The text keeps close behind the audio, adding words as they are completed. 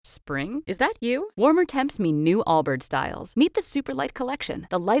Spring? Is that you? Warmer temps mean new Allbirds styles. Meet the Superlight Collection,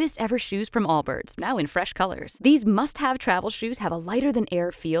 the lightest ever shoes from Allbirds, now in fresh colors. These must-have travel shoes have a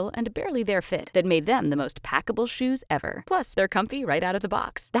lighter-than-air feel and a barely-there fit that made them the most packable shoes ever. Plus, they're comfy right out of the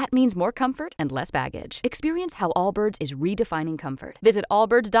box. That means more comfort and less baggage. Experience how Allbirds is redefining comfort. Visit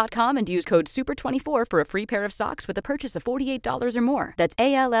allbirds.com and use code SUPER24 for a free pair of socks with a purchase of $48 or more. That's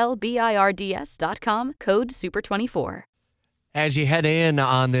ALLBIRDS.com, code SUPER24. As you head in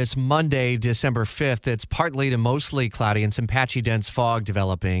on this Monday, December 5th, it's partly to mostly cloudy and some patchy dense fog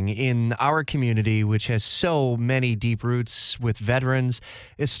developing in our community, which has so many deep roots with veterans.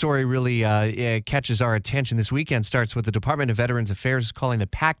 This story really catches our attention. This weekend starts with the Department of Veterans Affairs calling the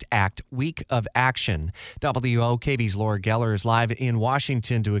PACT Act Week of Action. WOKV's Laura Geller is live in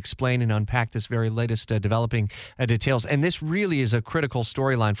Washington to explain and unpack this very latest developing details. And this really is a critical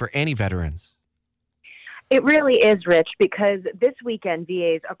storyline for any veterans. It really is, Rich, because this weekend,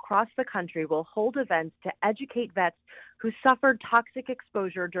 VAs across the country will hold events to educate vets who suffered toxic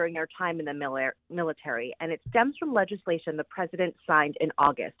exposure during their time in the military, and it stems from legislation the president signed in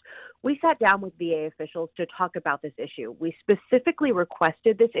August. We sat down with VA officials to talk about this issue. We specifically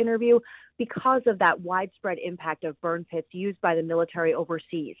requested this interview because of that widespread impact of burn pits used by the military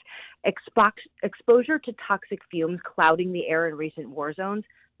overseas. Exposure to toxic fumes clouding the air in recent war zones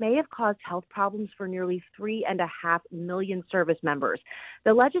may have caused health problems for nearly 3.5 million service members.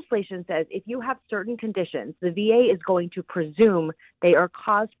 The legislation says if you have certain conditions, the VA is going to presume they are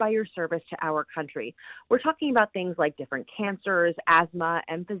caused by your service to our country. We're talking about things like different cancers, asthma,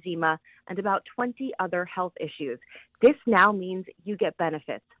 emphysema, and about 20 other health issues. This now means you get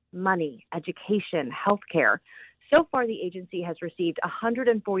benefits, money, education, health care. So far, the agency has received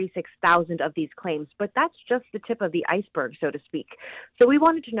 146,000 of these claims, but that's just the tip of the iceberg, so to speak. So we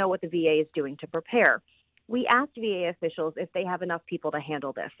wanted to know what the VA is doing to prepare. We asked VA officials if they have enough people to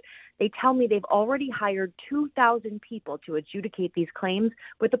handle this. They tell me they've already hired 2,000 people to adjudicate these claims,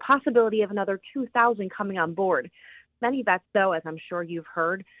 with the possibility of another 2,000 coming on board. Many vets, though, as I'm sure you've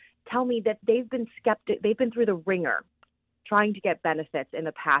heard, tell me that they've been through the ringer trying to get benefits in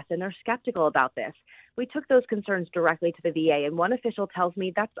the past, and they're skeptical about this. We took those concerns directly to the VA, and one official tells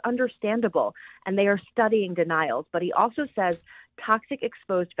me that's understandable, and they are studying denials. But he also says toxic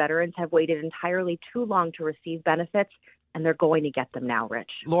exposed veterans have waited entirely too long to receive benefits, and they're going to get them now,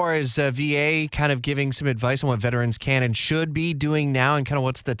 Rich. Laura, is VA kind of giving some advice on what veterans can and should be doing now, and kind of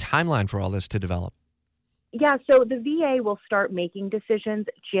what's the timeline for all this to develop? Yeah, so the VA will start making decisions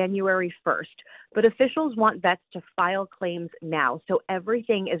January 1st, but officials want vets to file claims now, so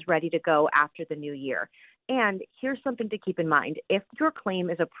everything is ready to go after the new year. And here's something to keep in mind. If your claim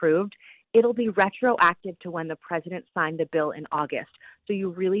is approved, it'll be retroactive to when the president signed the bill in August. So you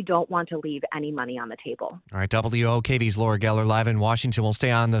really don't want to leave any money on the table. All right, WOKV's Laura Geller live in Washington. We'll stay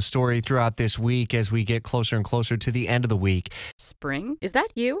on the story throughout this week as we get closer and closer to the end of the week. Spring? Is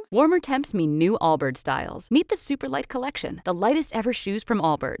that you? Warmer temps mean new Allbirds styles. Meet the Superlight Collection, the lightest ever shoes from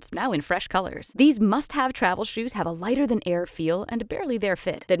Allbirds, now in fresh colors. These must-have travel shoes have a lighter-than-air feel and a barely-there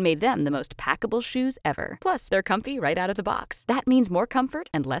fit that made them the most packable shoes ever. Plus, they're comfy right out of the box. That means more comfort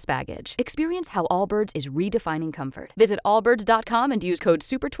and less baggage. Experience how Allbirds is redefining comfort. Visit allbirds.com and use code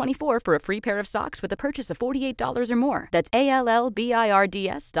SUPER24 for a free pair of socks with a purchase of $48 or more. That's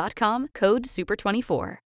ALLBIRDS.com, code SUPER24.